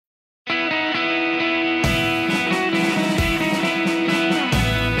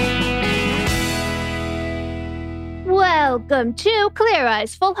Welcome to Clear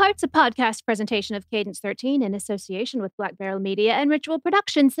Eyes, Full Hearts, a podcast presentation of Cadence 13 in association with Black Barrel Media and Ritual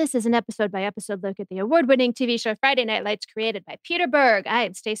Productions. This is an episode-by-episode look at the award-winning TV show Friday Night Lights, created by Peter Berg. I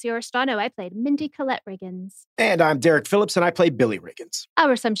am Stacey Oristano. I played Mindy Collette Riggins. And I'm Derek Phillips, and I play Billy Riggins.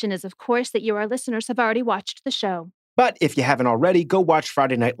 Our assumption is, of course, that you, our listeners, have already watched the show. But if you haven't already, go watch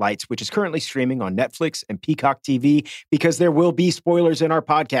Friday Night Lights, which is currently streaming on Netflix and Peacock TV, because there will be spoilers in our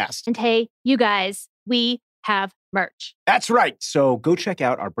podcast. And hey, you guys, we have merch. That's right. So go check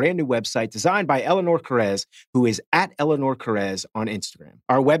out our brand new website designed by Eleanor Carez, who is at Eleanor Carez on Instagram.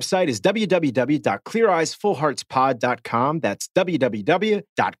 Our website is www.cleareyesfullheartspod.com. That's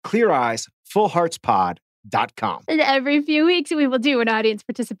www.cleareyesfullheartspod.com. And every few weeks, we will do an audience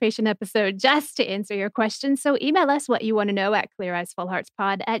participation episode just to answer your questions. So email us what you want to know at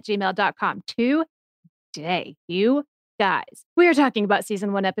cleareyesfullheartspod@gmail.com. Today, you guys, we are talking about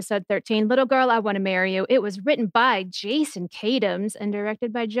season 1, episode 13, Little Girl, I Want to Marry You. It was written by Jason Katims and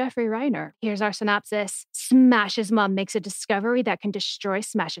directed by Jeffrey Reiner. Here's our synopsis. Smash's mom makes a discovery that can destroy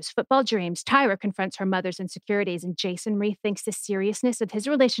Smash's football dreams. Tyra confronts her mother's insecurities, and Jason rethinks the seriousness of his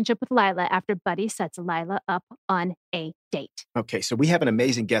relationship with Lila after Buddy sets Lila up on a date. Okay, so we have an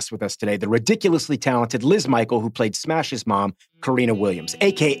amazing guest with us today, the ridiculously talented Liz Michael, who played Smash's mom, Karina Williams,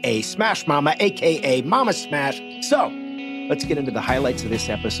 a.k.a. Smash Mama, a.k.a. Mama Smash. So, let's get into the highlights of this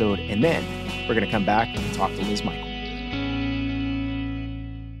episode, and then we're going to come back and talk to Liz Michael.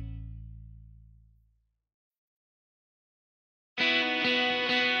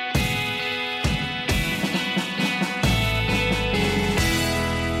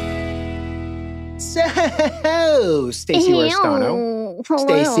 So, Stacey Oristano.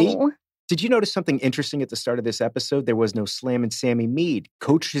 Stacey, did you notice something interesting at the start of this episode? There was no Slam and Sammy Mead.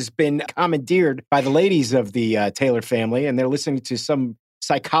 Coach has been commandeered by the ladies of the Taylor family, and they're listening to some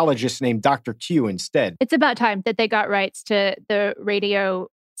psychologist named Dr. Q instead. It's about time that they got rights to the radio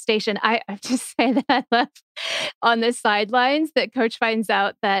station. I have to say that I love on the sidelines that Coach finds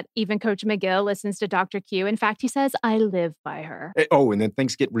out that even Coach McGill listens to Dr. Q. In fact, he says, I live by her. Oh, and then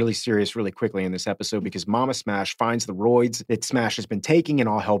things get really serious really quickly in this episode because Mama Smash finds the roids that Smash has been taking and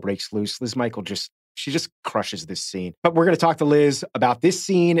all hell breaks loose. Liz Michael she just crushes this scene. But we're going to talk to Liz about this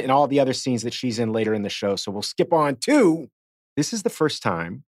scene and all the other scenes that she's in later in the show. So we'll skip on to, this is the first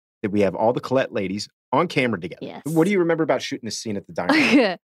time that we have all the Collette ladies on camera together. Yes. What do you remember about shooting this scene at the diner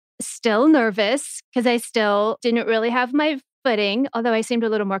room? Still nervous because I still didn't really have my footing, although I seemed a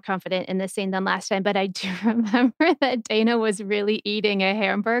little more confident in this scene than last time. But I do remember that Dana was really eating a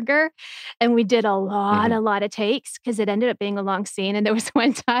hamburger, and we did a lot of takes because it ended up being a long scene. And there was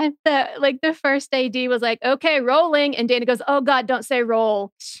one time that the first AD was like, okay, rolling. And Dana goes, oh God, don't say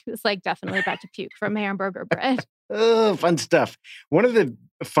roll. She was definitely about to puke from hamburger bread. Oh, fun stuff. One of the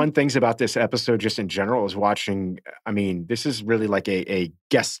fun things about this episode, just in general, is watching. I mean, this is really like a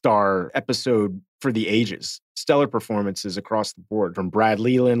guest star episode for the ages. Stellar performances across the board from Brad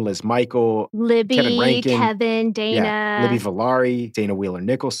Leland, Liz Michael, Libby, Kevin Rankin, Kevin, Dana, Libby Villari, Dana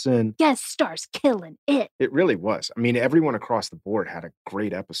Wheeler-Nicholson. Guest stars killing it. It really was. I mean, everyone across the board had a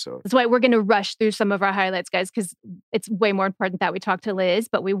great episode. That's why we're going to rush through some of our highlights, guys, because it's way more important that we talk to Liz,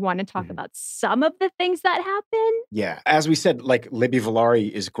 but we want to talk about some of the things that happen. Yeah. As we said, Libby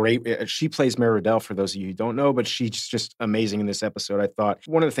Villari is great. She plays Meridell, for those of you who don't know, but she's just amazing in this episode. I thought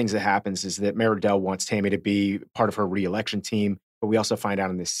one of the things that happens is that Meridell wants Tammy to be part of her re-election team, but we also find out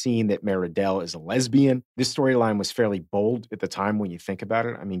in this scene that Meridell is a lesbian. This storyline was fairly bold at the time when you think about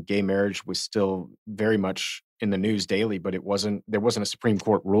it. I mean, gay marriage was still very much in the news daily, but there wasn't a Supreme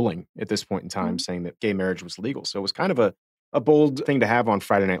Court ruling at this point in time saying that gay marriage was legal. So it was kind of a bold thing to have on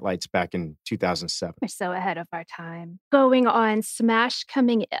Friday Night Lights back in 2007. We're so ahead of our time. Going on, Smash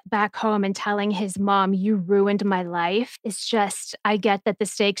coming back home and telling his mom, you ruined my life. It's just, I get that the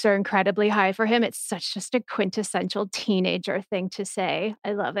stakes are incredibly high for him. It's just a quintessential teenager thing to say.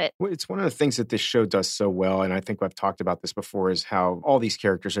 I love it. Well, it's one of the things that this show does so well, and I think I've talked about this before, is how all these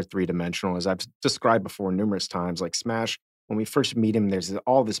characters are three-dimensional. As I've described before numerous times, like Smash, when we first meet him, there's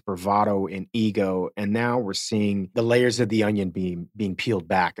all this bravado and ego, and now we're seeing the layers of the onion being peeled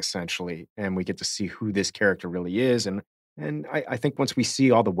back, essentially, and we get to see who this character really is. And I think once we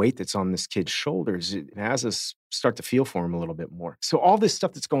see all the weight that's on this kid's shoulders, it has us start to feel for him a little bit more. So all this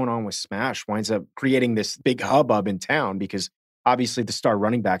stuff that's going on with Smash winds up creating this big hubbub in town because obviously the star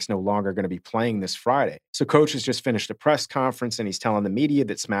running back's no longer going to be playing this Friday. So Coach has just finished a press conference and he's telling the media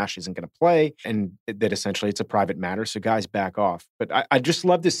that Smash isn't going to play and that essentially it's a private matter. So guys, back off. But I just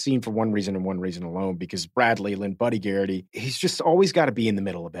love this scene for one reason and one reason alone, because Brad Leland, Buddy Garrity, he's just always got to be in the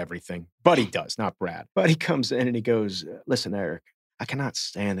middle of everything. Buddy does, not Brad. Buddy comes in and he goes, listen, Eric, I cannot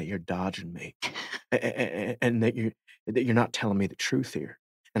stand that you're dodging me and that that you're not telling me the truth here.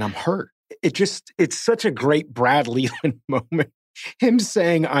 And I'm hurt. It's such a great Brad Leland moment. Him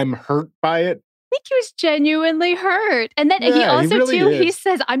saying I'm hurt by it. Think he was genuinely hurt. And then he Yeah, he also, really too, he is.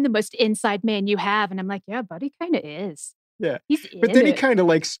 says, I'm the most inside man you have. And I'm like, yeah, buddy kind of is. Yeah. He's But in then he it. kind of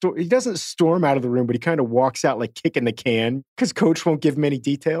like, he doesn't storm out of the room, but he kind of walks out like kicking the can because Coach won't give many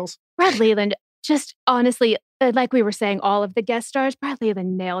details. Brad Leland, just honestly, like we were saying, all of the guest stars, Brad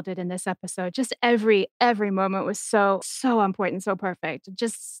Leland nailed it in this episode. Just every moment was so on point and so perfect.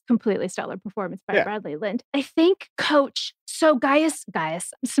 Just completely stellar performance by Yeah. Brad Leland. I think Coach, so Gaius,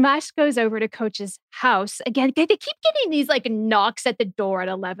 Smash goes over to Coach's house. Again, they keep getting these like knocks at the door at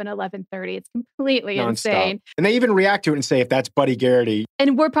 11:30. It's completely insane. And they even react to it and say, if that's Buddy Garrity.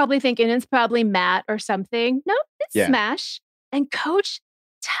 And we're probably thinking it's probably Matt or something. No, it's Smash. And Coach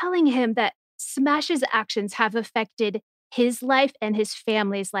telling him that Smash's actions have affected his life and his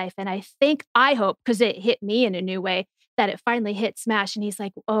family's life. And I hope, because it hit me in a new way, that it finally hit Smash. And he's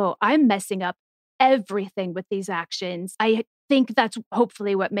like, oh, I'm messing up everything with these actions. I think that's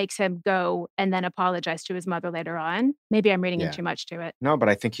hopefully what makes him go and then apologize to his mother later on. Maybe I'm reading in too much to it. No, but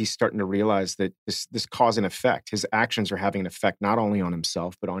I think he's starting to realize that this cause and effect, his actions are having an effect not only on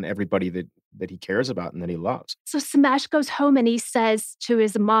himself, but on everybody that he cares about and that he loves. So Smash goes home and he says to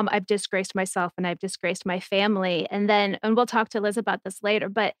his mom, I've disgraced myself and I've disgraced my family. And we'll talk to Liz about this later,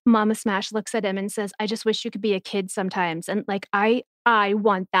 but Mama Smash looks at him and says, I just wish you could be a kid sometimes. And like, I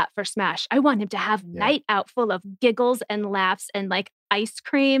want that for Smash. I want him to have night out full of giggles and laughs and like ice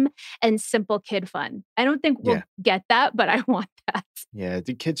cream and simple kid fun. I don't think we'll get that, but I want that. Yeah,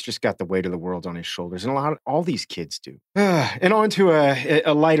 the kid's just got the weight of the world on his shoulders, and all these kids do. And on to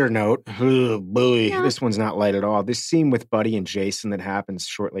a lighter note. Oh, boy, this one's not light at all. This scene with Buddy and Jason that happens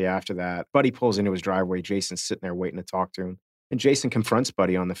shortly after that. Buddy pulls into his driveway. Jason's sitting there waiting to talk to him. And Jason confronts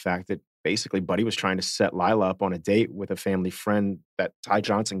Buddy on the fact that basically Buddy was trying to set Lila up on a date with a family friend, that Ty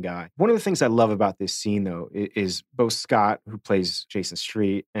Johnson guy. One of the things I love about this scene, though, is both Scott, who plays Jason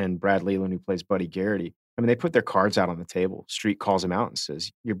Street, and Brad Leland, who plays Buddy Garrity. I mean, they put their cards out on the table. Street calls him out and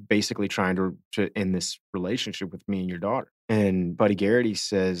says, you're basically trying to end this relationship with me and your daughter. And Buddy Garrity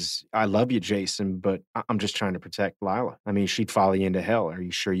says, I love you, Jason, but I'm just trying to protect Lila. I mean, she'd follow you into hell. Are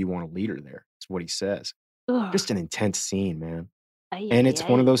you sure you want to lead her there? That's what he says. Ugh. Just an intense scene, man. And it's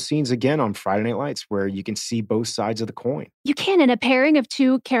one of those scenes, again, on Friday Night Lights where you can see both sides of the coin. You can, in a pairing of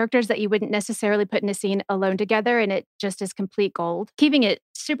two characters that you wouldn't necessarily put in a scene alone together, and it just is complete gold. Keeping it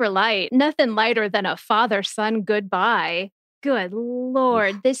super light, nothing lighter than a father-son goodbye. Good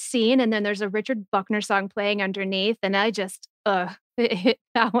Lord, this scene, and then there's a Richard Buckner song playing underneath, and I just, that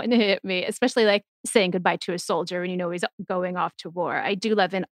one hit me, especially like saying goodbye to a soldier and he's going off to war. I do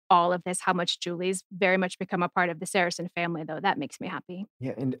love in all of this how much Julie's very much become a part of the Saracen family, though. That makes me happy.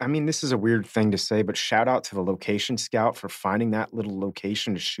 Yeah, and I mean, this is a weird thing to say, but shout out to the location scout for finding that little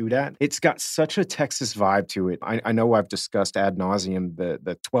location to shoot at. It's got such a Texas vibe to it. I know I've discussed ad nauseum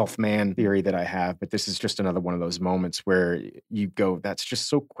the 12th man theory that I have, but this is just another one of those moments where you go, that's just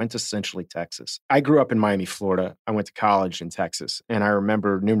so quintessentially Texas. I grew up in Miami, Florida. I went to college in Texas, and I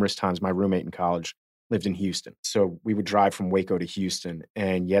remember numerous times my roommate in college lived in Houston. So we would drive from Waco to Houston,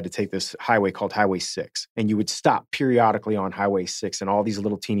 and you had to take this highway called Highway 6. And you would stop periodically on Highway 6 in all these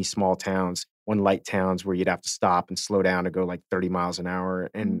little teeny small towns, one-light towns where you'd have to stop and slow down to go like 30 miles an hour.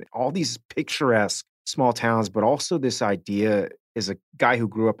 And all these picturesque small towns, but also this idea as a guy who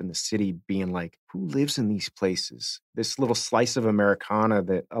grew up in the city being like, who lives in these places? This little slice of Americana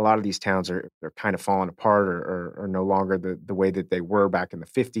that a lot of these towns are kind of falling apart or no longer the way that they were back in the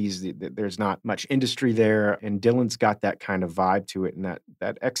 50s. There's not much industry there. And Dylan's got that kind of vibe to it. And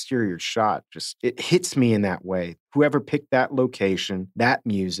that exterior shot just, it hits me in that way. Whoever picked that location, that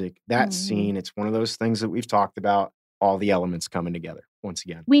music, that scene, it's one of those things that we've talked about, all the elements coming together once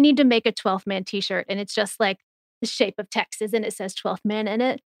again. We need to make a 12th man t-shirt, and it's just like the shape of Texas and it says 12th man in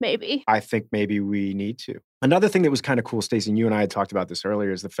it, maybe. I think maybe we need to. Another thing that was kind of cool, Stacey, and you and I had talked about this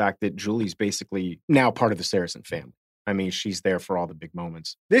earlier, is the fact that Julie's basically now part of the Saracen family. I mean, she's there for all the big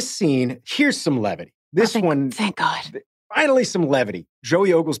moments. This scene, here's some levity. Thank God. Finally, some levity.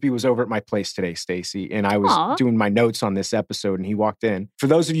 Joey Oglesby was over at my place today, Stacey, and I was doing my notes on this episode, and he walked in. For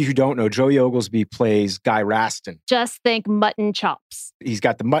those of you who don't know, Joey Oglesby plays Guy Raston. Just think mutton chops. He's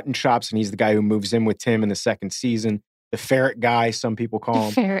got the mutton chops, and he's the guy who moves in with Tim in the second season. The ferret guy, some people call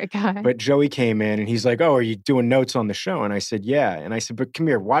him. Ferret guy. But Joey came in, and he's like, oh, are you doing notes on the show? And I said, yeah. And I said, but come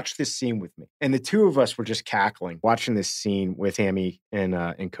here, watch this scene with me. And the two of us were just cackling, watching this scene with Hammy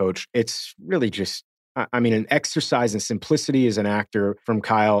and Coach. It's really just I mean, an exercise in simplicity as an actor from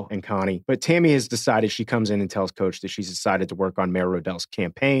Kyle and Connie. But Tammy has decided, she comes in and tells Coach that she's decided to work on Mayor Rodell's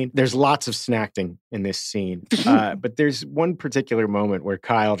campaign. There's lots of snacking in this scene. But there's one particular moment where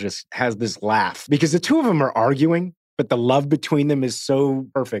Kyle just has this laugh because the two of them are arguing, but the love between them is so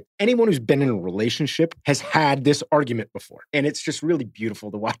perfect. Anyone who's been in a relationship has had this argument before. And it's just really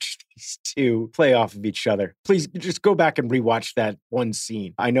beautiful to watch these two play off of each other. Please just go back and rewatch that one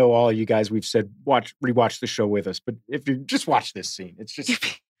scene. I know all you guys, we've said, rewatch the show with us, but if you just watch this scene, it's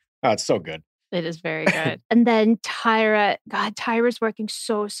just, it's so good. It is very good. And then Tyra's working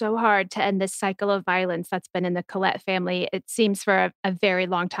so hard to end this cycle of violence that's been in the Collette family. It seems for a very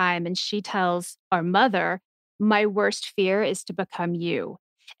long time. And she tells our mother, my worst fear is to become you.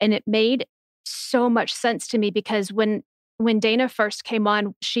 And it made so much sense to me because when Dana first came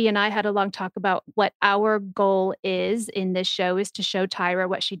on, she and I had a long talk about what our goal is in this show is to show Tyra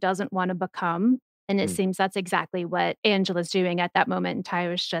what she doesn't want to become. And it seems that's exactly what Angela's doing at that moment. And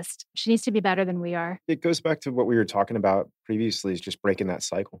Tyra's just, she needs to be better than we are. It goes back to what we were talking about previously, is just breaking that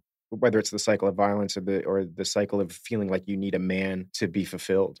cycle. Whether it's the cycle of violence or the cycle of feeling like you need a man to be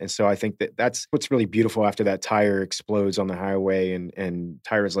fulfilled. And so I think that's what's really beautiful after that tire explodes on the highway and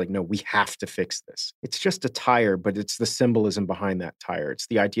Tyra's like, no, we have to fix this. It's just a tire, but it's the symbolism behind that tire. It's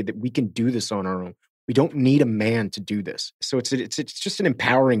the idea that we can do this on our own. We don't need a man to do this. So it's just an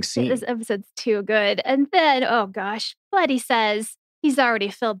empowering scene. This episode's too good. And then, oh gosh, Buddy says, he's already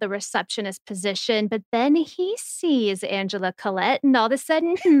filled the receptionist position, but then he sees Angela Collette and all of a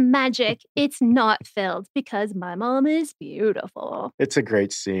sudden, magic, it's not filled because my mom is beautiful. It's a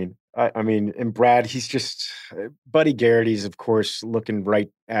great scene. I mean, and Brad, he's just, Buddy Garrity's, of course, looking right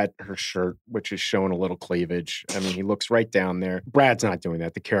at her shirt, which is showing a little cleavage. I mean, he looks right down there. Brad's not doing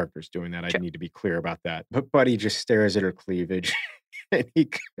that. The character's doing that. I need to be clear about that. But Buddy just stares at her cleavage. And he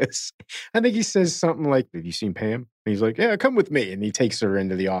goes, I think he says something like, have you seen Pam? And he's like, yeah, come with me. And he takes her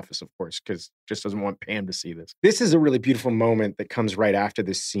into the office, of course, because just doesn't want Pam to see this. This is a really beautiful moment that comes right after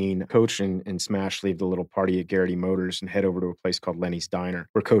this scene. Coach and Smash leave the little party at Garrity Motors and head over to a place called Lenny's Diner,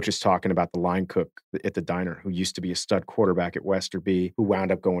 where Coach is talking about the line cook at the diner, who used to be a stud quarterback at Westerby, who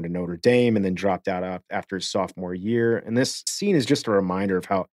wound up going to Notre Dame and then dropped out after his sophomore year. And this scene is just a reminder of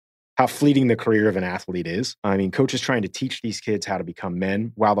how fleeting the career of an athlete is. I mean, Coach is trying to teach these kids how to become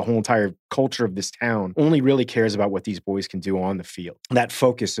men, while the whole entire culture of this town only really cares about what these boys can do on the field. That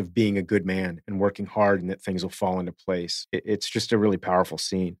focus of being a good man and working hard and that things will fall into place. It's just a really powerful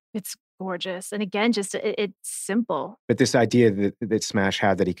scene. It's gorgeous. And again, just it's simple. But this idea that Smash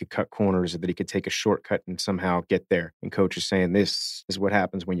had, that he could cut corners or that he could take a shortcut and somehow get there. And Coach is saying, this is what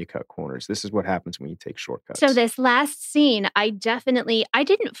happens when you cut corners. This is what happens when you take shortcuts. So this last scene, I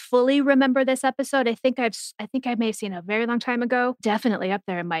didn't fully remember this episode. I think I may have seen it a very long time ago. Definitely up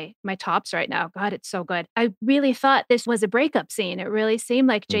there in my tops right now. God, it's so good. I really thought this was a breakup scene. It really seemed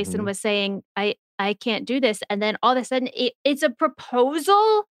like Jason was saying, I can't do this. And then all of a sudden it's a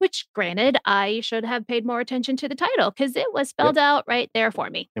proposal, which granted, I should have paid more attention to the title because it was spelled out right there for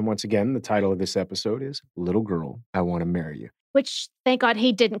me. And once again, the title of this episode is Little Girl, I Want to Marry You. Which, thank God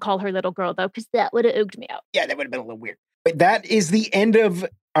he didn't call her little girl, though, because that would have ooged me out. Yeah, that would have been a little weird. But that is the end of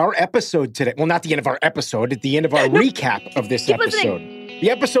our episode today. Well, not the end of our episode, at the end of our recap of this episode. The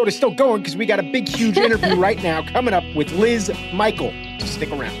episode is still going because we got a big, huge interview right now coming up with Liz Michael. So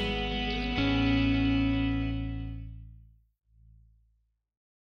stick around.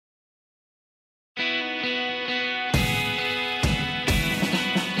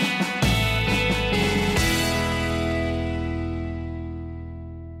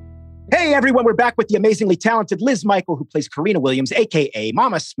 Hey, everyone, we're back with the amazingly talented Liz Michael, who plays Karina Williams, a.k.a.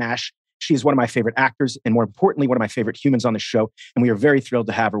 Mama Smash. She is one of my favorite actors and, more importantly, one of my favorite humans on the show, and we are very thrilled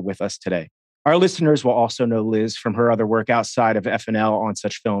to have her with us today. Our listeners will also know Liz from her other work outside of FNL on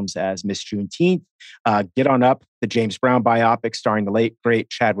such films as Miss Juneteenth, Get On Up, the James Brown biopic starring the late, great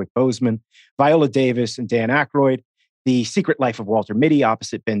Chadwick Boseman, Viola Davis and Dan Aykroyd, The Secret Life of Walter Mitty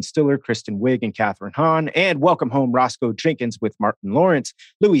opposite Ben Stiller, Kristen Wiig, and Kathryn Hahn, and Welcome Home Roscoe Jenkins with Martin Lawrence,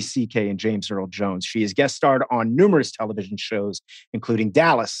 Louis C.K., and James Earl Jones. She has guest starred on numerous television shows, including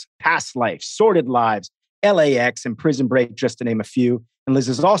Dallas, Past Life, Sordid Lives, LAX, and Prison Break, just to name a few. And Liz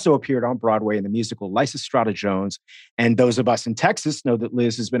has also appeared on Broadway in the musical Lysistrata Jones. And those of us in Texas know that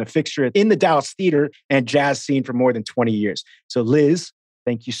Liz has been a fixture in the Dallas theater and jazz scene for more than 20 years. So Liz,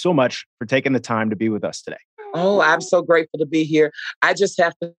 thank you so much for taking the time to be with us today. Oh, I'm so grateful to be here. I just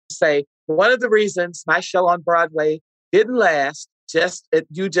have to say, one of the reasons my show on Broadway didn't last,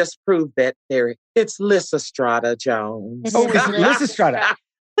 you just proved that, Eric. It's Lysistrata Jones. Oh, it's Lysistrata.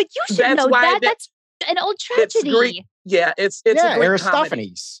 But you should know that. That's an old tragedy. It's Greek. Yeah, it's yeah, a Greek Aristophanes.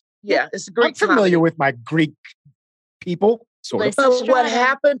 comedy. Yeah, it's a Greek I'm familiar comedy. with my Greek people, sort of. Listen. But what Strata.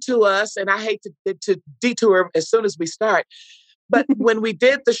 happened to us, and I hate to detour as soon as we start, but when we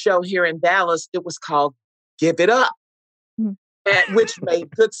did the show here in Dallas, it was called Give It Up, Mm. which made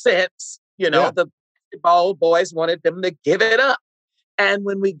good sense. You know, Yeah. the basketball boys wanted them to give it up. And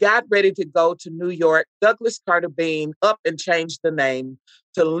when we got ready to go to New York, Douglas Carter Bean up and changed the name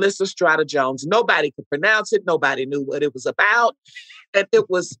to Lysistrata Jones. Nobody could pronounce it. Nobody knew what it was about. And it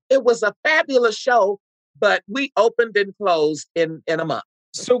was a fabulous show, but we opened and closed in a month.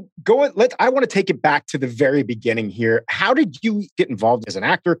 So I want to take it back to the very beginning here. How did you get involved as an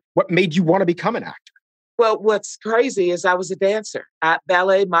actor? What made you want to become an actor? Well, what's crazy is I was a dancer at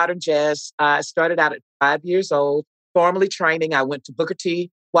ballet, modern jazz. I started out at 5 years old, formally training. I went to Booker T.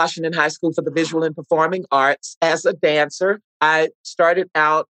 Washington High School for the Visual and Performing Arts as a dancer. I started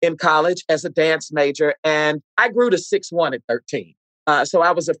out in college as a dance major, and I grew to 6'1" at 13. So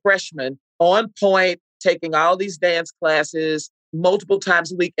I was a freshman on point, taking all these dance classes multiple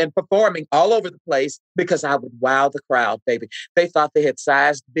times a week and performing all over the place because I would wow the crowd, baby. They thought they had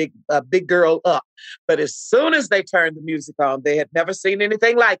sized big girl up. But as soon as they turned the music on, they had never seen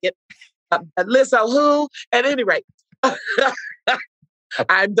anything like it. Lizzo, who? At any rate,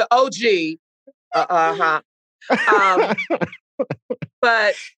 I'm the OG.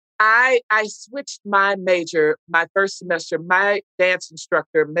 But I switched my major my first semester. My dance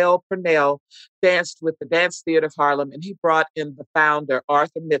instructor, Mel Purnell, danced with the Dance Theater of Harlem, and he brought in the founder,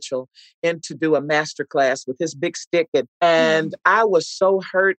 Arthur Mitchell, in to do a master class with his big stick. And I was so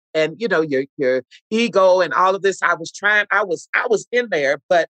hurt. And, you know, your ego and all of this, I was in there,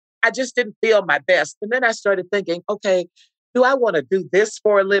 but I just didn't feel my best. And then I started thinking, okay, do I want to do this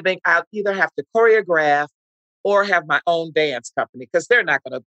for a living? I'll either have to choreograph or have my own dance company because they're not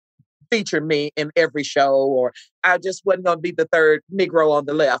going to feature me in every show, or I just wasn't going to be the third Negro on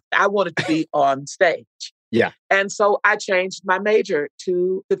the left. I wanted to be on stage. Yeah. And so I changed my major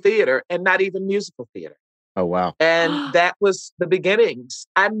to the theater and not even musical theater. Oh, wow. And that was the beginnings.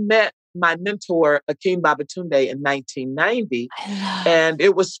 I met my mentor, Akeem Babatunde, in 1990, and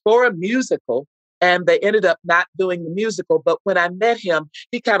it was for a musical. And they ended up not doing the musical. But when I met him,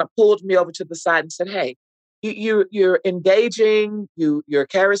 he kind of pulled me over to the side and said, hey, you're engaging, you're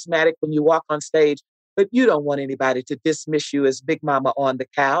charismatic when you walk on stage, but you don't want anybody to dismiss you as Big Mama on the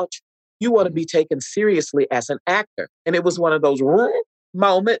couch. You want to be taken seriously as an actor. And it was one of those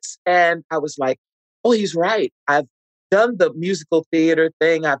moments. And I was like, oh, he's right. I've done the musical theater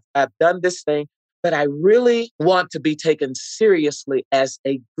thing. I've done this thing, but I really want to be taken seriously as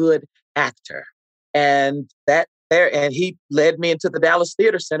a good actor. And he led me into the Dallas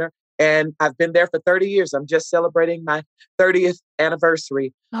Theater Center. And I've been there for 30 years. I'm just celebrating my 30th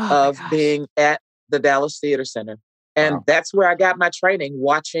anniversary of being at the Dallas Theater Center. And that's where I got my training,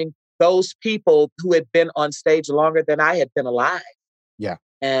 watching those people who had been on stage longer than I had been alive. Yeah.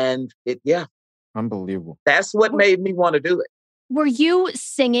 And Unbelievable. That's what made me want to do it. Were you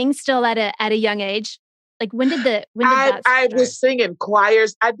singing still at a young age? Like when did that start? I was singing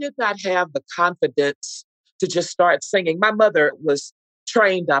choirs. I did not have the confidence to just start singing. My mother was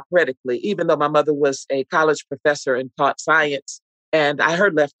trained operatically, even though my mother was a college professor and taught science. And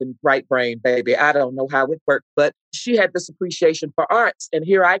her left and right brain, baby, I don't know how it worked, but she had this appreciation for arts. And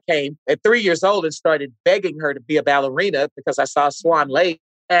here I came at 3 years old and started begging her to be a ballerina because I saw Swan Lake.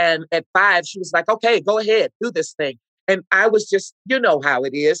 And at 5, she was like, okay, go ahead, do this thing. And I was just, you know how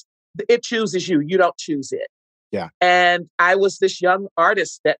it is. It chooses you. You don't choose it. Yeah. And I was this young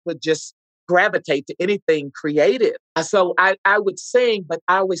artist that would just gravitate to anything creative. So I would sing, but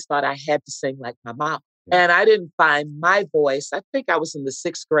I always thought I had to sing like my mom. Yeah. And I didn't find my voice. I think I was in the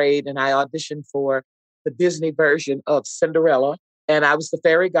 6th grade and I auditioned for the Disney version of Cinderella. And I was the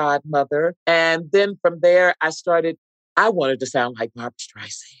fairy godmother. And then from there, I wanted to sound like Barbra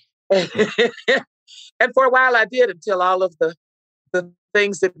Streisand. And for a while I did, until all of the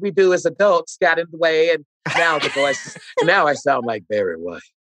things that we do as adults got in the way. And now the voice, now I sound like Barry White.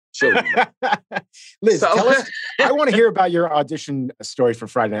 Sure. Liz, tell us, I want to hear about your audition story for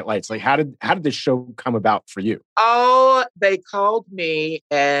Friday Night Lights. Like, how did this show come about for you? Oh, they called me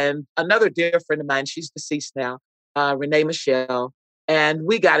and another dear friend of mine, she's deceased now, Renee Michelle. And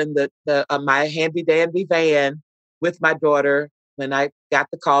we got in my handy dandy van with my daughter when I got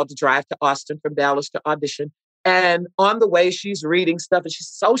the call to drive to Austin from Dallas to audition. And on the way, she's reading stuff and she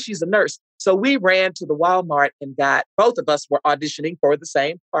says, oh, she's a nurse. So we ran to the Walmart and both of us were auditioning for the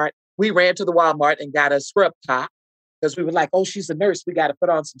same part. We ran to the Walmart and got a scrub top because we were like, oh, she's a nurse. We got to put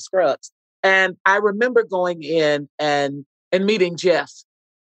on some scrubs. And I remember going in and meeting Jeff.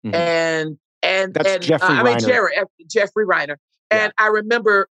 Mm-hmm. And Jeffrey Reiner. Jeffrey Reiner. And I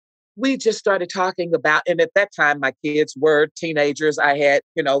remember we just started talking about, and at that time, my kids were teenagers. I had,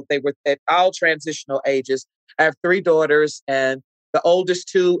 they were at all transitional ages. I have three daughters, and the oldest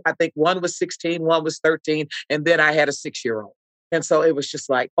two, I think one was 16, one was 13, and then I had a 6-year-old. And so it was just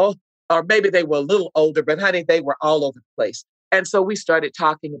like, oh, or maybe they were a little older, but honey, they were all over the place. And so we started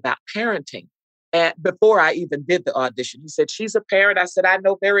talking about parenting. And before I even did the audition, he said, she's a parent. I said, I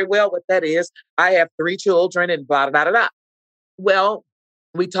know very well what that is. I have 3 children and blah, blah, blah, blah. Well,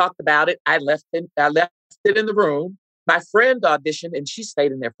 we talked about it. I left it in the room. My friend auditioned and she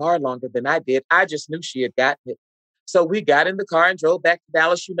stayed in there far longer than I did. I just knew she had gotten it. So we got in the car and drove back to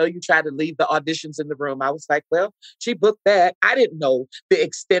Dallas. You try to leave the auditions in the room. I was like, well, she booked that. I didn't know the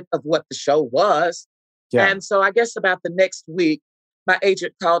extent of what the show was. Yeah. And so I guess about the next week, my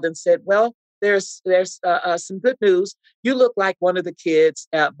agent called and said, well, there's some good news. You look like one of the kids,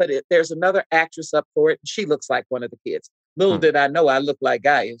 but there's another actress up for it. And she looks like one of the kids. Little did I know I look like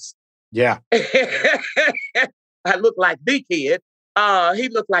Gaius. Yeah. I look like the kid. He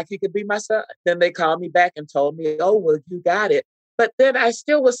looked like he could be my son. Then they called me back and told me, oh, well, you got it. But then I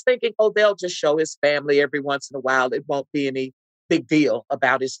still was thinking, oh, they'll just show his family every once in a while. It won't be any big deal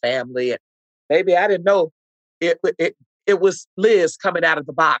about his family. And maybe I didn't know it was Liz coming out of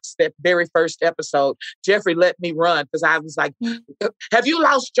the box, that very first episode. Jeffrey let me run because I was like, have you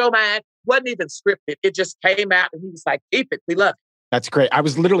lost your mind? Wasn't even scripted. It just came out and he was like, keep it. We love it. That's great. I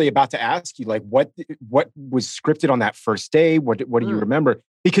was literally about to ask you, like, what was scripted on that first day? What do you remember?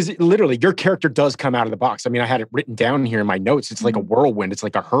 Because literally, your character does come out of the box. I mean, I had it written down here in my notes. It's like a whirlwind. It's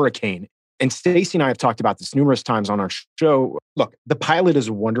like a hurricane. And Stacey and I have talked about this numerous times on our show. Look, the pilot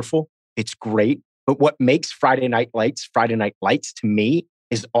is wonderful. It's great. But what makes Friday Night Lights to me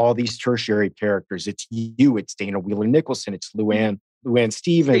is all these tertiary characters. It's you. It's Dana Wheeler-Nicholson. It's Luann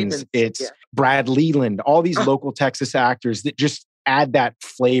Stevens. It's Brad Leland. All these local Texas actors that just add that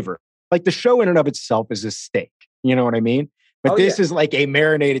flavor. Like the show in and of itself is a steak. You know what I mean? But this is like a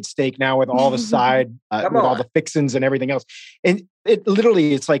marinated steak now with all the side, with all the fixins and everything else. And it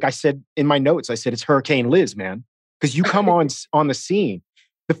literally, it's like I said in my notes, I said, it's Hurricane Liz, man. Because you come on the scene.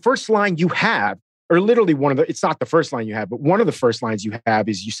 The first line you have, or literally it's not the first line you have, but one of the first lines you have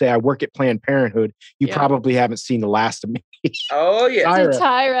is you say, I work at Planned Parenthood. You probably haven't seen the last of me. Oh, yeah.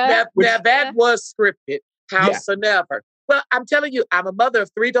 Tyra. Now that was scripted. House or never. Well, I'm telling you, I'm a mother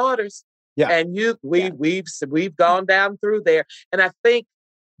of 3 daughters. Yeah. And we've gone down through there. And I think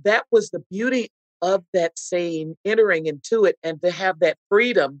that was the beauty of that scene, entering into it and to have that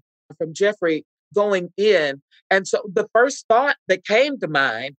freedom from Jeffrey going in. And so the first thought that came to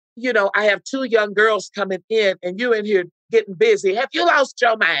mind, I have 2 young girls coming in and you in here getting busy. Have you lost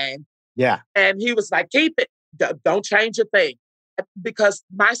your mind? Yeah. And he was like, keep it. Don't change a thing. Because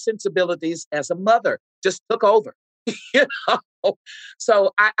my sensibilities as a mother just took over.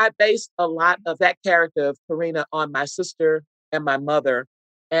 So I based a lot of that character of Karina on my sister and my mother,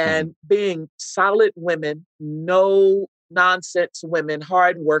 and being solid women, no nonsense women,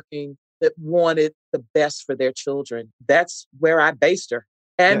 hardworking, that wanted the best for their children. That's where I based her.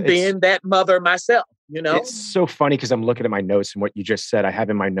 And being that mother myself, It's so funny because I'm looking at my notes and what you just said. I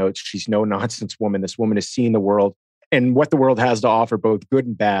have in my notes, she's no nonsense woman. This woman has seen the world and what the world has to offer, both good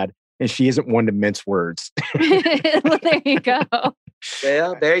and bad. And she isn't one to mince words. Well, there you go.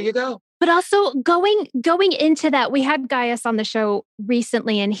 Well, there you go. But also going into that, we had Gaius on the show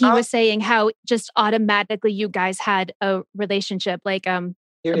recently, and he was saying how just automatically you guys had a relationship, like a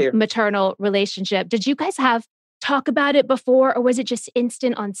maternal relationship. Did you guys talk about it before, or was it just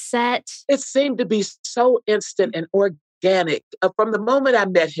instant on set? It seemed to be so instant and organic. From the moment I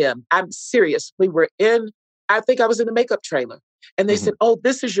met him, I'm serious. I think I was in the makeup trailer. And they said, oh,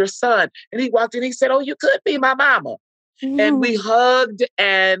 this is your son. And he walked in, he said, oh, you could be my mama. And we hugged,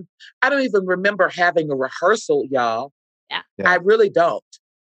 and I don't even remember having a rehearsal, y'all. Yeah. I really don't.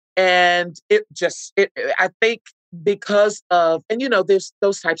 And I think because of, and there's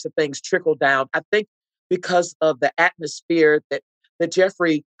those types of things trickle down. I think because of the atmosphere that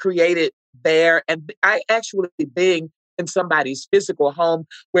Jeffrey created there, and I actually being in somebody's physical home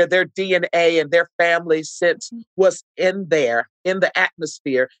where their DNA and their family sense was in there, in the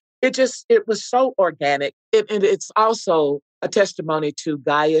atmosphere. It was so organic. And it's also a testimony to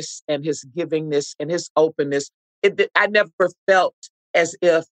Gaius and his givingness and his openness. I never felt as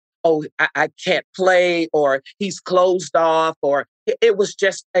if, I can't play, or he's closed off, or it was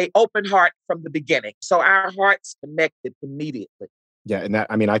just an open heart from the beginning. So our hearts connected immediately. Yeah. And that,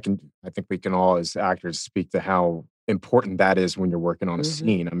 I mean, I think we can all as actors speak to how important that is when you're working on a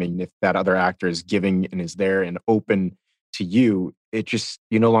scene. I mean, if that other actor is giving and is there and open to you, it just,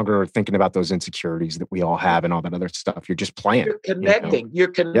 you no longer are thinking about those insecurities that we all have and all that other stuff. You're just playing. You're connecting.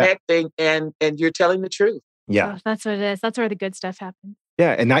 You're connecting and you're telling the truth. Yeah. Oh, that's what it is. That's where the good stuff happens.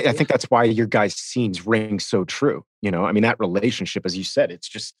 Yeah. And I think that's why your guys' scenes ring so true. I mean, that relationship, as you said,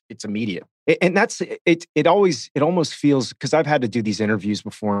 it's immediate. And that's it. It almost feels, because I've had to do these interviews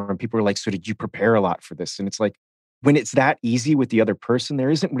before and people are like, so did you prepare a lot for this? And it's like, when it's that easy with the other person,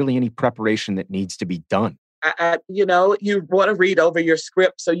 there isn't really any preparation that needs to be done. You want to read over your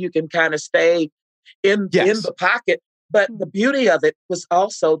script so you can kind of stay in the pocket. But the beauty of it was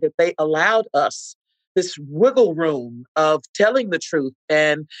also that they allowed us this wiggle room of telling the truth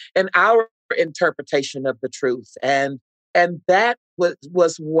and our interpretation of the truth. And that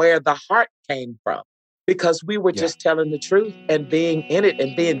was where the heart came from, because we were just telling the truth and being in it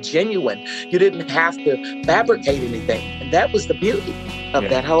and being genuine. You didn't have to fabricate anything. And that was the beauty of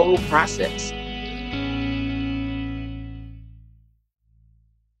that whole process.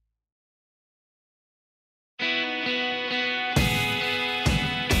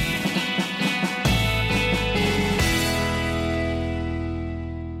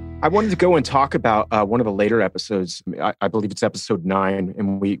 I wanted to go and talk about one of the later episodes. I believe it's episode 9,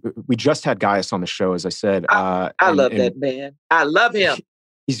 and we just had Gaius on the show, as I said. I love that man. I love him.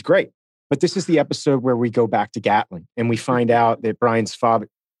 He's great. But this is the episode where we go back to Gatling, and we find out that Brian's father.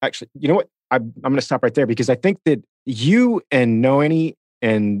 Actually, you know what? I'm going to stop right there, because I think that you and Noemi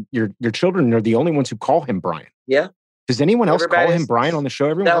and your children are the only ones who call him Brian. Yeah. Does anyone else call him Brian on the show?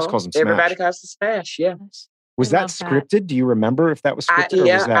 Everyone else calls him Smash. Everybody calls him Smash. Yeah. Was that scripted? Do you remember if that was scripted?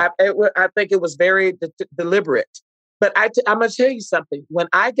 I think it was very deliberate. But I'm going to tell you something. When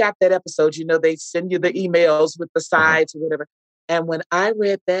I got that episode, they send you the emails with the sides or whatever. And when I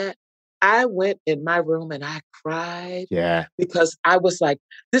read that, I went in my room and I cried. Yeah. Because I was like,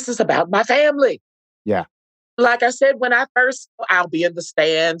 this is about my family. Yeah. Like I said, when I'll be in the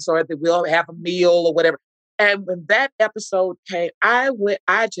stands or we'll have a meal or whatever. And when that episode came, I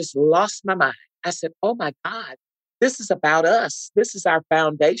just lost my mind. I said, oh my God, this is about us. This is our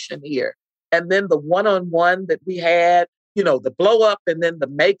foundation here. And then the one-on-one that we had, the blow up and then the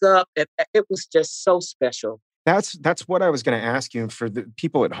makeup, it was just so special. That's what I was going to ask you. And for the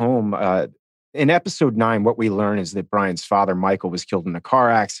people at home, in episode 9, what we learn is that Brian's father, Michael, was killed in a car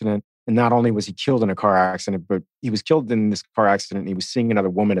accident. And not only was he killed in a car accident, but he was killed in this car accident and he was seeing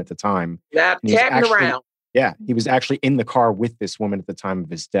another woman at the time. Yeah, catting around. Yeah, he was actually in the car with this woman at the time of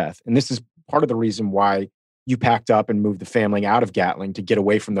his death. And this is part of the reason why you packed up and moved the family out of Gatling, to get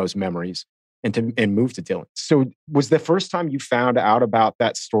away from those memories and move to Dillon. So was the first time you found out about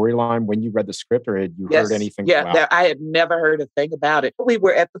that storyline when you read the script, or had you heard anything? Yeah, I had never heard a thing about it. We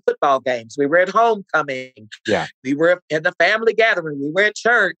were at the football games. We were at homecoming. Yeah. We were in the family gathering. We were at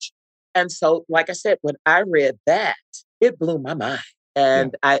church. And so, like I said, when I read that, it blew my mind.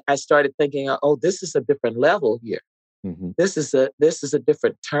 And I started thinking, oh, this is a different level here. Mm-hmm. This is a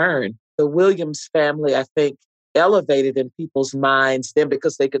different turn. The Williams family, I think, elevated in people's minds then,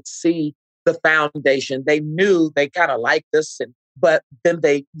 because they could see the foundation. They knew they kind of liked this, but then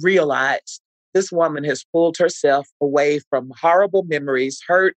they realized this woman has pulled herself away from horrible memories,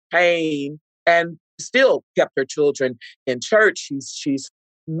 hurt, pain, and still kept her children in church. She's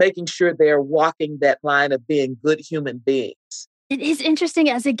making sure they're walking that line of being good human beings. It is interesting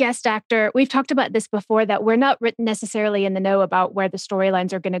as a guest actor. We've talked about this before, that we're not necessarily in the know about where the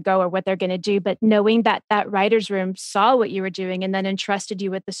storylines are going to go or what they're going to do, but knowing that that writer's room saw what you were doing and then entrusted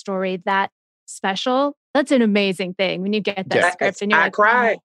you with the story that special, that's an amazing thing when you get that script and you're like,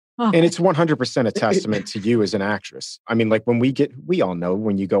 cried. Oh. And it's 100% a testament to you as an actress. I mean, like we all know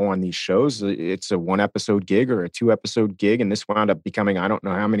when you go on these shows, it's a 1-episode gig or a 2-episode gig. And this wound up becoming, I don't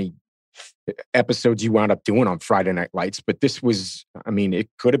know how many episodes you wound up doing on Friday Night Lights, but this was, I mean, it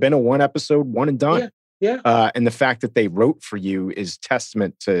could have been a 1-episode, one and done. Yeah. And the fact that they wrote for you is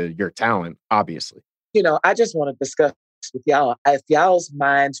testament to your talent, obviously. I just want to discuss with y'all, if y'all's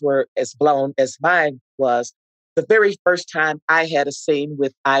minds were as blown as mine was, the very first time I had a scene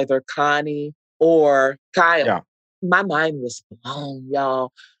with either Connie or Kyle, my mind was blown,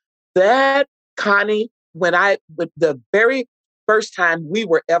 y'all. That Connie, the very first time we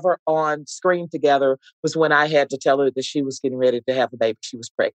were ever on screen together was when I had to tell her that she was getting ready to have a baby. She was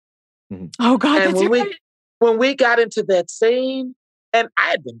pregnant. Mm-hmm. Oh God, and when we got into that scene, and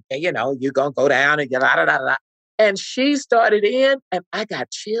I had been, you're going to go down and get and she started in, and I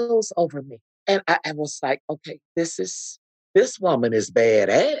got chills over me. And I was like, okay, this woman is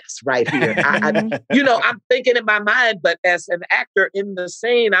badass right here. I'm thinking in my mind, but as an actor in the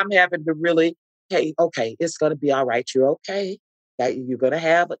scene, I'm having to really, hey, okay, it's going to be all right. You're okay. You're going to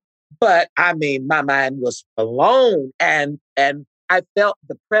have But I mean, my mind was blown and I felt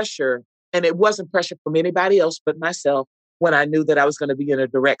the pressure, and it wasn't pressure from anybody else but myself when I knew that I was going to be in a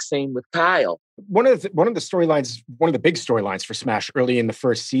direct scene with Kyle. One of the storylines, one of the big storylines for Smash early in the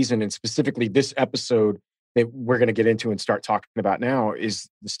first season, and specifically this episode that we're going to get into and start talking about now, is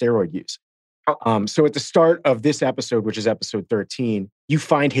the steroid use. So at the start of this episode, which is episode 13, you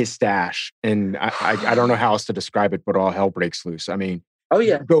find his stash, and I don't know how else to describe it, but all hell breaks loose. I mean, oh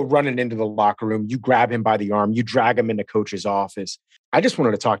yeah, you go running into the locker room, you grab him by the arm, you drag him into coach's office. I just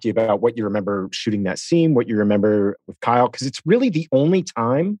wanted to talk to you about what you remember shooting that scene, what you remember with Kyle, because it's really the only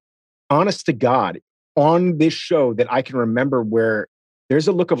time, honest to God, on this show that I can remember where there's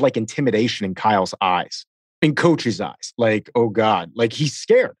a look of like intimidation in Kyle's eyes, in coach's eyes. Like, oh God, like he's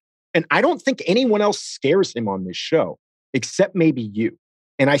scared. And I don't think anyone else scares him on this show, except maybe you.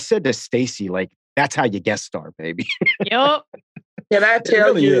 And I said to Stacy, like, that's how you guest star, baby. Yep. Can I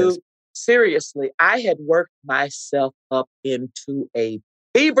tell really you, is. seriously, I had worked myself up into a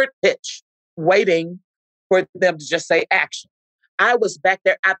fevered pitch, waiting for them to just say action. I was back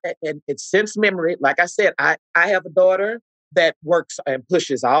there, and it's since memory. Like I said, I have a daughter that works and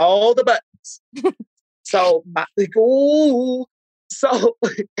pushes all the buttons. So, so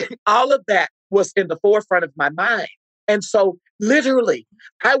all of that was in the forefront of my mind. And so literally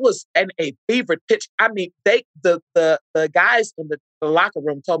I was in a fevered pitch. I mean, the guys in the locker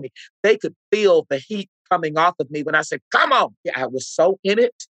room told me they could feel the heat coming off of me when I said, come on. Yeah, I was so in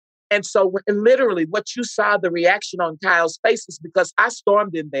it. And so literally what you saw, the reaction on Kyle's face, is because I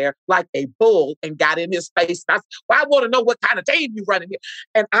stormed in there like a bull and got in his face. I want to know what kind of team you running here.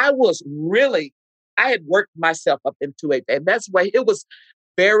 And I had worked myself up into it. And that's why it was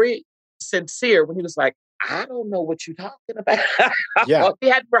very sincere when he was like, I don't know what you're talking about. Yeah. He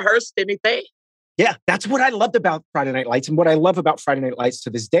hadn't rehearsed anything. Yeah, that's what I loved about Friday Night Lights. And what I love about Friday Night Lights to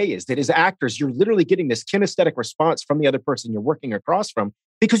this day is that as actors, you're literally getting this kinesthetic response from the other person you're working across from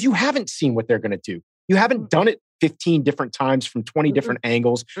because you haven't seen what they're going to do. You haven't done it 15 different times from 20 different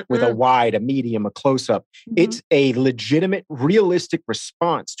angles with a wide, a medium, a close-up. It's a legitimate, realistic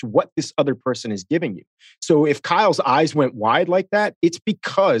response to what this other person is giving you. So if Kyle's eyes went wide like that, it's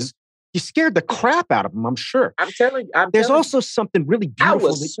because you scared the crap out of him, I'm sure. I'm telling you. There's also something really beautiful.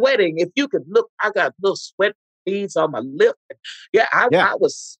 I was sweating. If you could look, I got little sweat beads on my lip. Yeah, I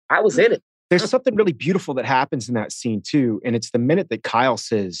was in it. There's something really beautiful that happens in that scene too. And it's the minute that Kyle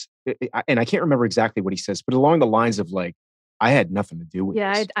says, and I can't remember exactly what he says, but along the lines of like, I had nothing to do with this.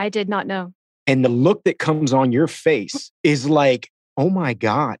 Yeah, I did not know. And the look that comes on your face is like, oh my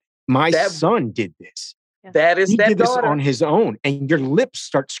God, my son did this. That is he that did daughter. this on his own, and your lip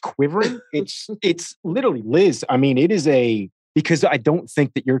starts quivering. It's literally, Liz. I mean, it is because I don't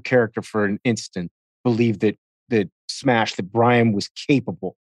think that your character for an instant believed that Smash, that Brian was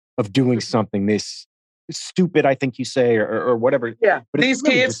capable of doing something this stupid. I think you say, or whatever. Yeah, but these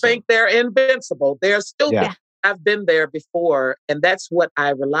kids think they're invincible. They're stupid. Yeah. I've been there before, and that's what I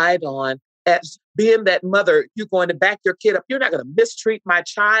relied on. As being that mother, you're going to back your kid up. You're not going to mistreat my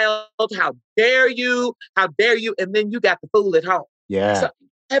child. How dare you? How dare you? And then you got the fool at home. Yeah. So,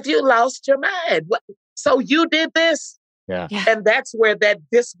 have you lost your mind? What? So you did this? Yeah. And that's where that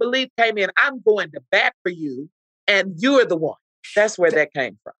disbelief came in. I'm going to bat for you, and you're the one. That's where that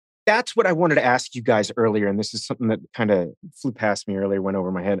came from. That's what I wanted to ask you guys earlier, and this is something that kind of flew past me earlier, went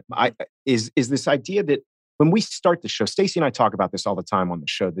over my head. Is this idea that when we start the show, Stacey and I talk about this all the time on the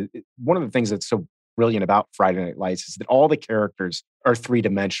show. One of the things that's so brilliant about Friday Night Lights is that all the characters are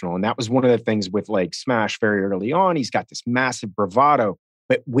three-dimensional. And that was one of the things with like Smash very early on. He's got this massive bravado.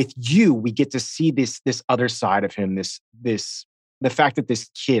 But with you, we get to see this other side of him, the fact that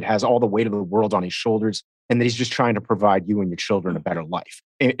this kid has all the weight of the world on his shoulders and that he's just trying to provide you and your children a better life.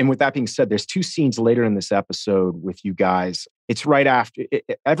 And with that being said, there's two scenes later in this episode with you guys. It's right after,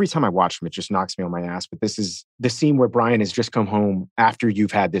 every time I watch them, it just knocks me on my ass. But this is the scene where Brian has just come home after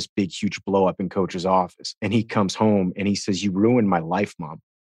you've had this big, huge blow up in Coach's office. And he comes home and he says, "You ruined my life, Mom."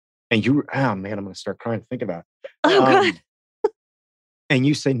 And oh man, I'm going to start crying to think about it. Oh, God. And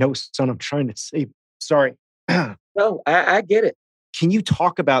you say, "No, son, I'm trying to save you." Sorry. No, I get it. Can you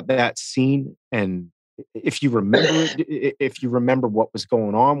talk about that scene and if you remember it, if you remember what was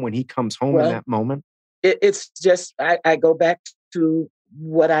going on when he comes home in that moment? It's just, I go back to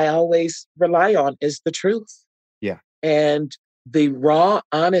what I always rely on is the truth. Yeah. And the raw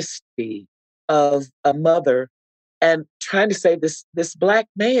honesty of a mother and trying to save this Black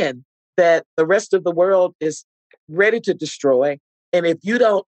man that the rest of the world is ready to destroy. And if you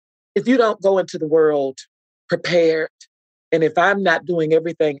don't go into the world prepared, and if I'm not doing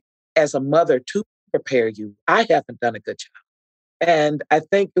everything as a mother to prepare you, I haven't done a good job. And I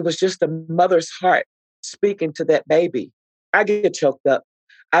think it was just a mother's heart speaking to that baby. I get choked up.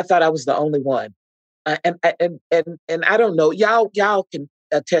 I thought I was the only one. And I don't know, y'all can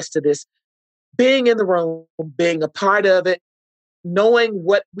attest to this. Being in the room, being a part of it, knowing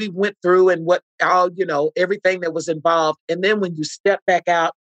what we went through and what all, everything that was involved. And then when you step back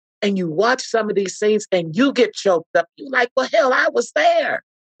out and you watch some of these scenes and you get choked up, you're like, well, hell, I was there.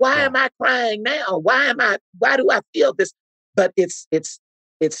 Why am I crying now? Why do I feel this? But it's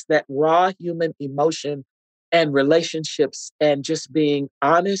that raw human emotion and relationships and just being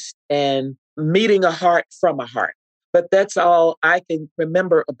honest and meeting a heart from a heart. But that's all I can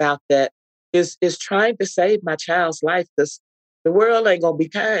remember about that is trying to save my child's life, because the world ain't going to be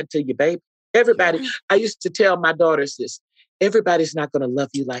kind to you, baby. Everybody, I used to tell my daughters this, everybody's not going to love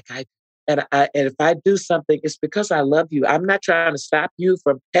you like I do. And if I do something, it's because I love you. I'm not trying to stop you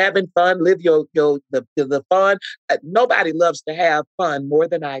from having fun, live the fun. Nobody loves to have fun more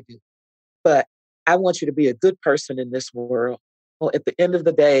than I do. But I want you to be a good person in this world. Well, at the end of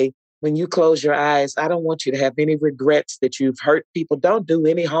the day, when you close your eyes, I don't want you to have any regrets that you've hurt people. Don't do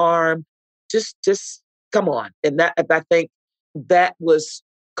any harm. Just come on. And I think that was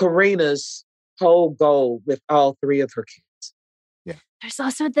Karina's whole goal with all three of her kids. Yeah. There's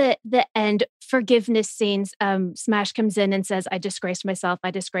also the end forgiveness scenes. Smash comes in and says, I disgraced myself. I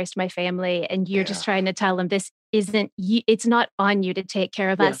disgraced my family. And you're just trying to tell him this isn't you. It's not on you to take care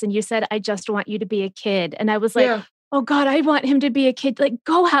of us. And you said, I just want you to be a kid. And I was like, oh God, I want him to be a kid. Like,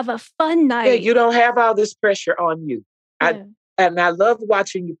 go have a fun night. Yeah, you don't have all this pressure on you. Yeah. And I love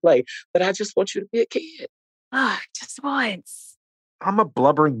watching you play, but I just want you to be a kid. Just once. I'm a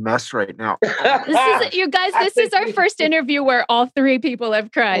blubbering mess right now. This is our first interview where all three people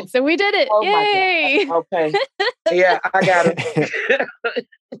have cried. So we did it. Oh Yay. My God. Okay. Yeah, I got it.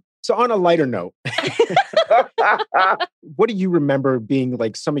 So on a lighter note, what do you remember being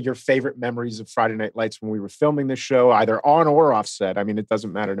like some of your favorite memories of Friday Night Lights when we were filming the show, either on or off set? I mean, it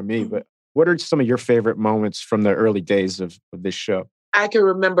doesn't matter to me, but what are some of your favorite moments from the early days of this show? I can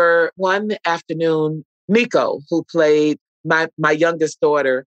remember one afternoon, Nico, who played my youngest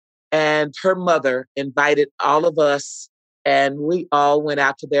daughter, and her mother invited all of us, and we all went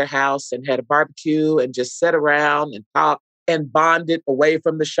out to their house and had a barbecue and just sat around and talked and bonded away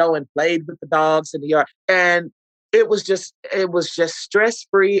from the show and played with the dogs in the yard. And it was just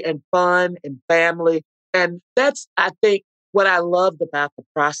stress-free and fun and family. And that's, I think, what I loved about the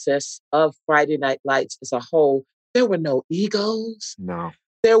process of Friday Night Lights as a whole. There were no egos. No.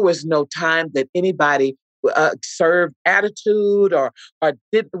 There was no time that anybody served attitude or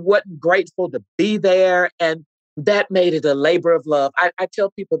wasn't grateful to be there. And that made it a labor of love. I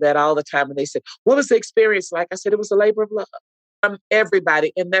tell people that all the time when they say, what was the experience like? I said, it was a labor of love from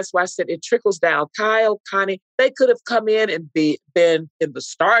everybody. And that's why I said it trickles down. Kyle, Connie, they could have come in and been in the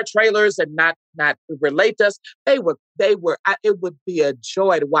star trailers and not relate to us. It would be a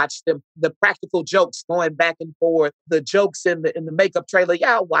joy to watch them, the practical jokes going back and forth, the jokes in the makeup trailer.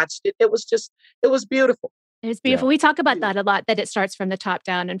 Yeah, I watched it. It was beautiful. It's beautiful. Yeah. We talk about that a lot, that it starts from the top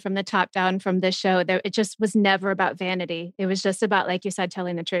down, and from the top down from this show, it just was never about vanity. It was just about, like you said,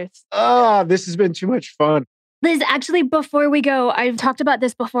 telling the truth. Oh, this has been too much fun. Liz, actually, before we go, I've talked about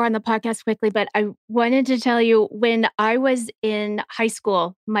this before on the podcast quickly, but I wanted to tell you, when I was in high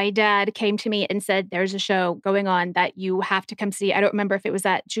school, my dad came to me and said, there's a show going on that you have to come see. I don't remember if it was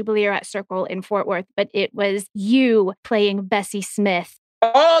at Jubilee or at Circle in Fort Worth, but it was you playing Bessie Smith.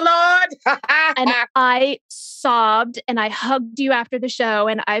 Oh, Lord. And I sobbed and I hugged you after the show,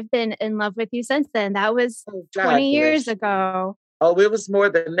 and I've been in love with you since then. That was 20 years ago. Oh, it was more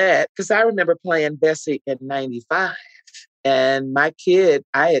than that, because I remember playing Bessie in 95. And my kid,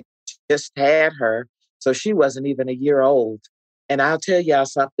 I had just had her, so she wasn't even a year old. And I'll tell y'all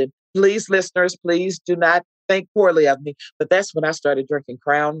something. Please, listeners, please do not think poorly of me. But that's when I started drinking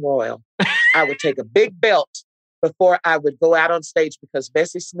Crown Royal. I would take a big belt before I would go out on stage, because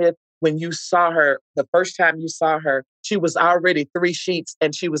Bessie Smith, when you saw her, the first time you saw her, she was already 3 sheets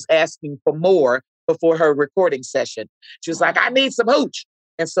and she was asking for more before her recording session. She was like, I need some hooch.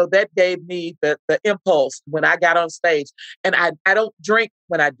 And so that gave me the impulse when I got on stage. And I don't drink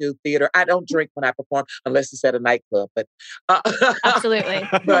when I do theater. I don't drink when I perform, unless it's at a nightclub. But absolutely.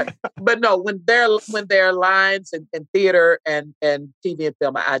 but no, when there are lines in theater and TV and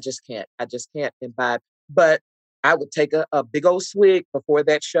film, I just can't imbibe. But I would take a big old swig before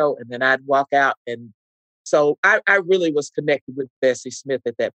that show, and then I'd walk out. And so I really was connected with Bessie Smith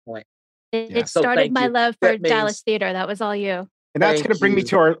at that point. It started my love for Dallas theater. That was all you. And that's going to bring me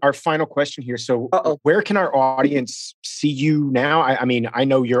to our final question here. So where can our audience see you now? I mean, I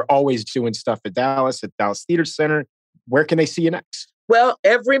know you're always doing stuff at Dallas Theater Center. where can they see you next? Well,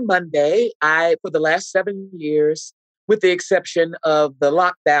 every Monday, for the last 7 years, with the exception of the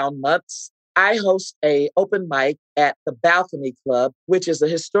lockdown months, I host a open mic at the Balcony Club, which is a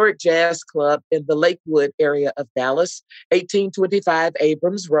historic jazz club in the Lakewood area of Dallas, 1825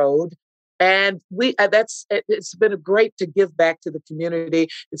 Abrams Road. And it's been great to give back to the community.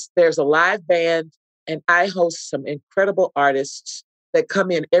 There's a live band, and I host some incredible artists that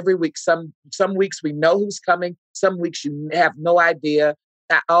come in every week. Some weeks we know who's coming. Some weeks you have no idea,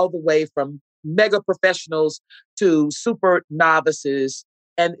 all the way from mega professionals to super novices.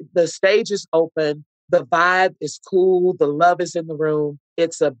 And the stage is open. The vibe is cool. The love is in the room.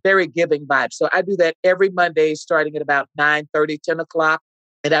 It's a very giving vibe. So I do that every Monday starting at about 9:30, 10 o'clock.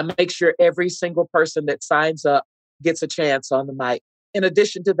 And I make sure every single person that signs up gets a chance on the mic. In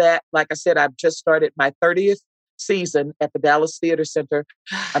addition to that, like I said, I've just started my 30th season at the Dallas Theater Center.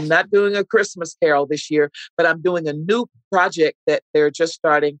 I'm not doing a Christmas Carol this year, but I'm doing a new project that they're just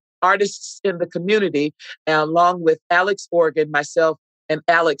starting. Artists in the community, along with Alex Organ, myself, and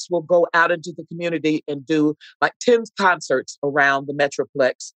Alex will go out into the community and do like 10 concerts around the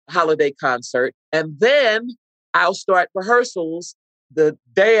Metroplex, holiday concert. And then I'll start rehearsals the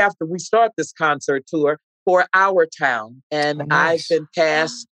day after we start this concert tour for Our Town. And I've been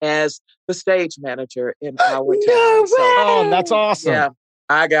cast as the stage manager in Our Town. Oh, that's awesome. Yeah.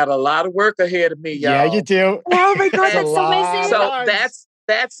 I got a lot of work ahead of me, y'all. Yeah, you do. Oh my God, that's so amazing. So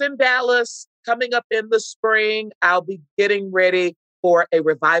that's in Dallas. Coming up in the spring, I'll be getting ready for a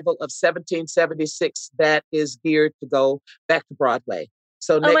revival of 1776 that is geared to go back to Broadway.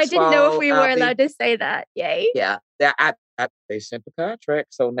 So next I didn't know if we were allowed to say that. Yay. Yeah. They sent the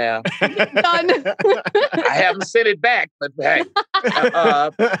contract, so now done. I haven't sent it back, but hey.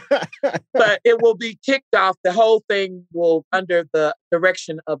 But it will be kicked off. The whole thing will under the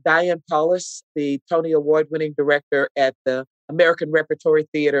direction of Diane Paulus, the Tony Award-winning director at the American Repertory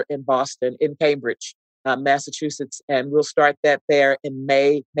Theater in Boston, in Cambridge, Massachusetts. And we'll start that there in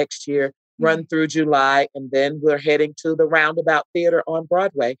May next year, run through July, and then we're heading to the Roundabout Theater on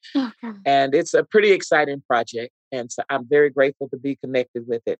Broadway. Okay. And it's a pretty exciting project. And so I'm very grateful to be connected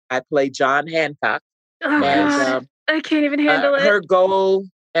with it. I play John Hancock. I can't even handle it. Her goal,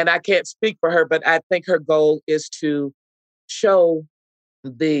 and I can't speak for her, but I think her goal is to show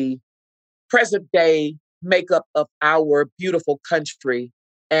the present day makeup of our beautiful country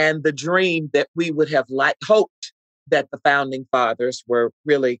and the dream that we would have hoped that the founding fathers were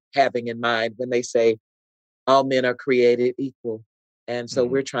really having in mind when they say all men are created equal. And so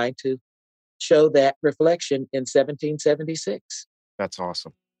we're trying to show that reflection in 1776. That's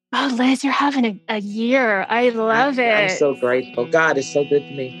awesome. Oh, Liz, you're having a year. I love it. I'm so grateful. God is so good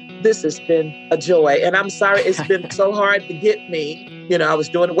to me. This has been a joy. And I'm sorry it's been so hard to get me. You know, I was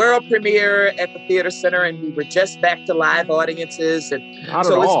doing a world premiere at the Theater Center and we were just back to live audiences. And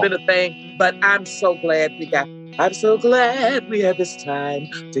so it's been a thing. But I'm so glad we had this time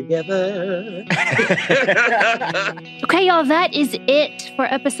together. Okay, y'all, that is it for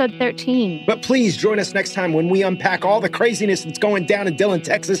episode 13. But please join us next time when we unpack all the craziness that's going down in Dillon,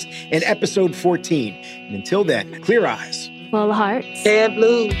 Texas in episode 14. And until then, clear eyes, full hearts, and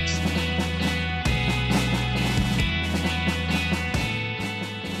blues.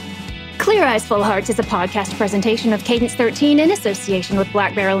 Clear Eyes, Full Hearts is a podcast presentation of Cadence 13 in association with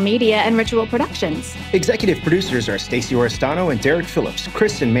Black Barrel Media and Ritual Productions. Executive producers are Stacey Oristano and Derek Phillips,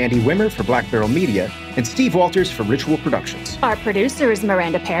 Chris and Mandy Wimmer for Black Barrel Media, and Steve Walters for Ritual Productions. Our producer is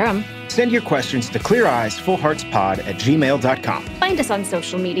Miranda Parham. Send your questions to cleareyesfullheartspod@gmail.com. Find us on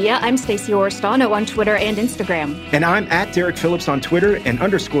social media. I'm Stacey Oristano on Twitter and Instagram. And I'm at Derek Phillips on Twitter and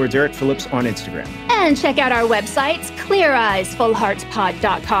 _Derek Phillips on Instagram. And check out our websites,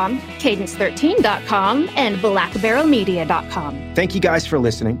 cleareyesfullheartspod.com, cadence13.com, and blackbarrelmedia.com. Thank you guys for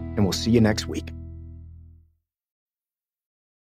listening, and we'll see you next week.